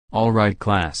Alright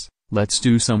class, let's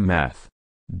do some math.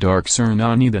 Dark Sir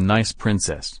Nonny the nice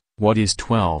princess, what is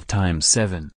 12 times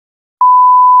 7?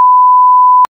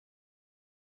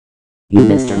 You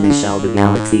Mr. Michelle the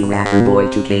Galaxy Rapper Boy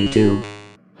 2K2.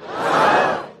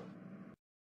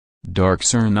 Dark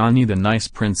Sir Nonny the nice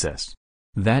princess.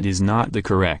 That is not the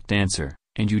correct answer,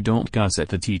 and you don't cuss at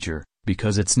the teacher,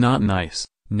 because it's not nice.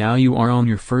 Now you are on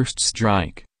your first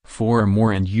strike, 4 or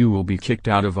more and you will be kicked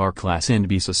out of our class and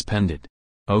be suspended.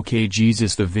 Okay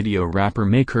Jesus the video rapper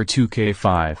maker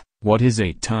 2K5, what is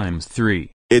 8 times 3?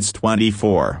 It's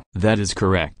 24. That is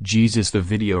correct Jesus the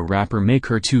video rapper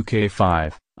maker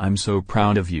 2K5, I'm so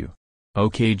proud of you.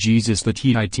 Okay Jesus the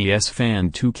TITS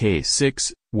fan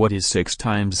 2K6, what is 6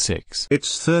 times 6?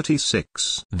 It's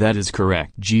 36. That is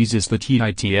correct Jesus the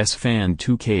TITS fan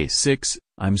 2K6,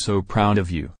 I'm so proud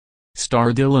of you.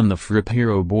 Star Dylan the Frip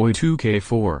Hero Boy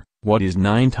 2K4, what is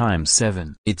 9 times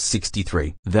 7? It's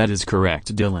 63. That is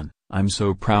correct Dylan, I'm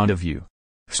so proud of you.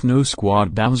 Snow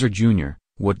Squad Bowser Jr.,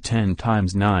 what 10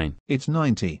 times 9? It's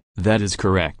 90. That is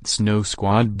correct Snow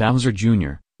Squad Bowser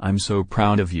Jr., I'm so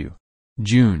proud of you.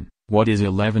 June, what is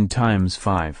 11 times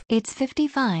 5? It's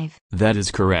 55. That is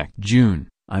correct June,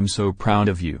 I'm so proud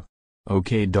of you.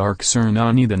 Okay Dark Sir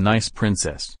Nonny the nice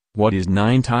princess, what is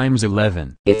 9 times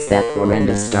 11? It's that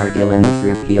horrendous Star Dylan the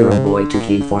Frip Hero Boy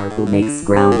 2K4 who makes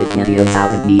grounded videos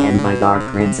out of me and my dark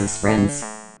princess friends.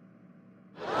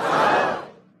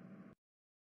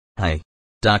 Hey.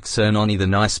 Dark Sir Nonny the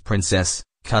nice princess,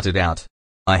 cut it out.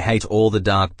 I hate all the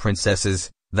dark princesses,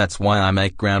 that's why I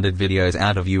make grounded videos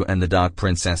out of you and the dark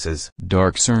princesses.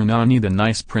 Dark Sir Nonny the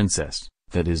nice princess,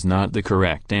 that is not the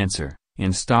correct answer,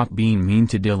 and stop being mean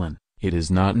to Dylan, it is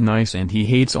not nice and he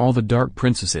hates all the dark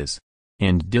princesses.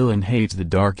 And Dylan hates the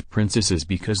dark princesses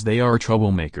because they are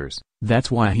troublemakers,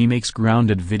 that's why he makes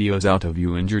grounded videos out of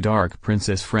you and your dark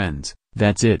princess friends.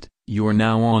 That's it, you're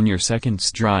now on your second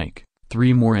strike.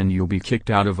 3 more and you'll be kicked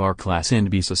out of our class and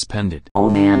be suspended. Oh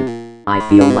man, I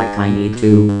feel like I need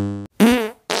to.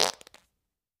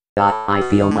 I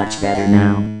feel much better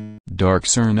now. Dark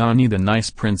Sir Nonny the nice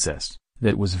princess,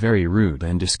 that was very rude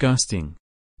and disgusting.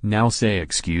 Now say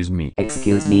excuse me.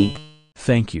 Excuse me.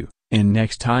 Thank you, and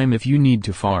next time if you need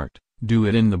to fart, do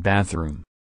it in the bathroom.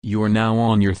 You're now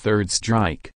on your third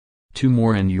strike. 2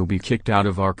 more and you'll be kicked out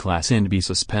of our class and be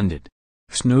suspended.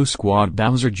 Snow Squad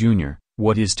Bowser Jr.,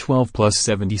 what is 12 plus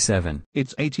 77?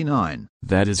 It's 89.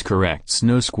 That is correct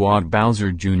Snow Squad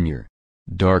Bowser Jr.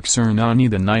 Dark Sir Nonny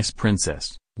the nice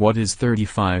princess, what is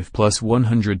 35 plus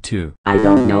 102? I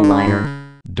don't know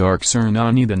liar. Dark Sir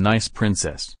Nonny the nice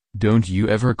princess, don't you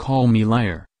ever call me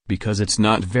liar, because it's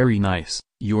not very nice.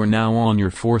 You're now on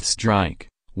your 4th strike.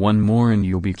 1 more and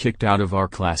you'll be kicked out of our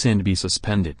class and be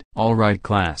suspended. Alright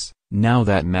class, now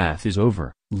that math is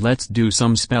over, let's do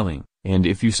some spelling, and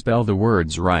if you spell the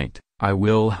words right, I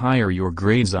will higher your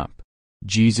grades up.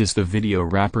 Jesus the video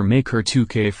rapper maker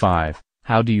 2K5,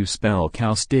 how do you spell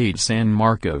Cal State San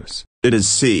Marcos? It is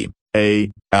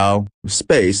C-A-L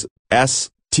space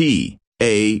S-T-A-T-E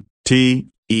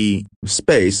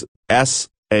space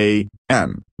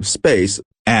S-A-N space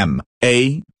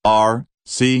M-A-R-C-O-S.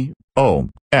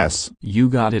 You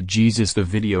got it Jesus the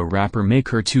video rapper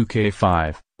maker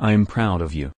 2K5, I'm proud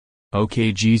of you.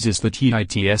 Okay Jesus the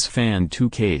TITS fan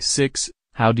 2K6,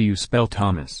 how do you spell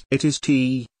Thomas? It is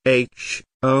T-H-O-M-A-S.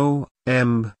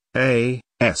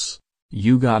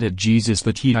 You got it Jesus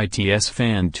the TITS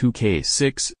fan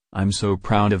 2K6, I'm so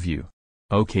proud of you.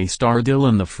 Okay Star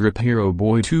Dylan the Frip Hero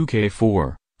Boy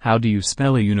 2K4, how do you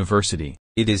spell a university?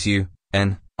 It is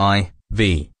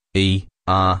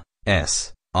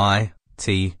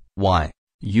U-N-I-V-E-R-S-I-T-Y.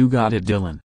 You got it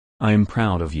Dylan. I'm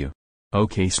proud of you.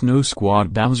 Okay Snow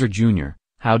Squad Bowser Jr.,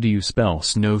 how do you spell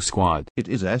Snow Squad? It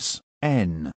is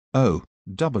S-N-O-W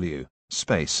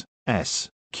space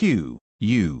S-Q-U-A-D.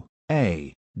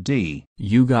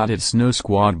 You got it Snow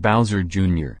Squad Bowser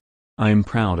Jr. I'm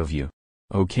proud of you.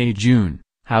 Okay June,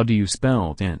 how do you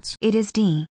spell dance? It is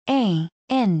D-A-N-C-E.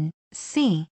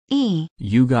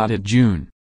 You got it June.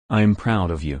 I'm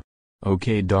proud of you.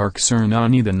 Okay Dark Sir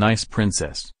Nonny the nice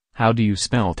princess, how do you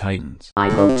spell Titans? I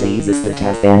hope Jesus the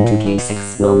Test Fan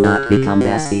 2K6 will not become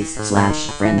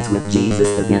besties/friends with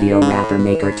Jesus the video rapper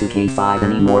maker 2K5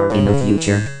 anymore in the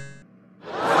future.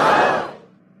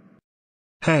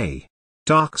 Hey.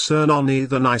 Dark Sir Nonny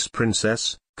the nice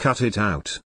princess, cut it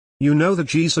out.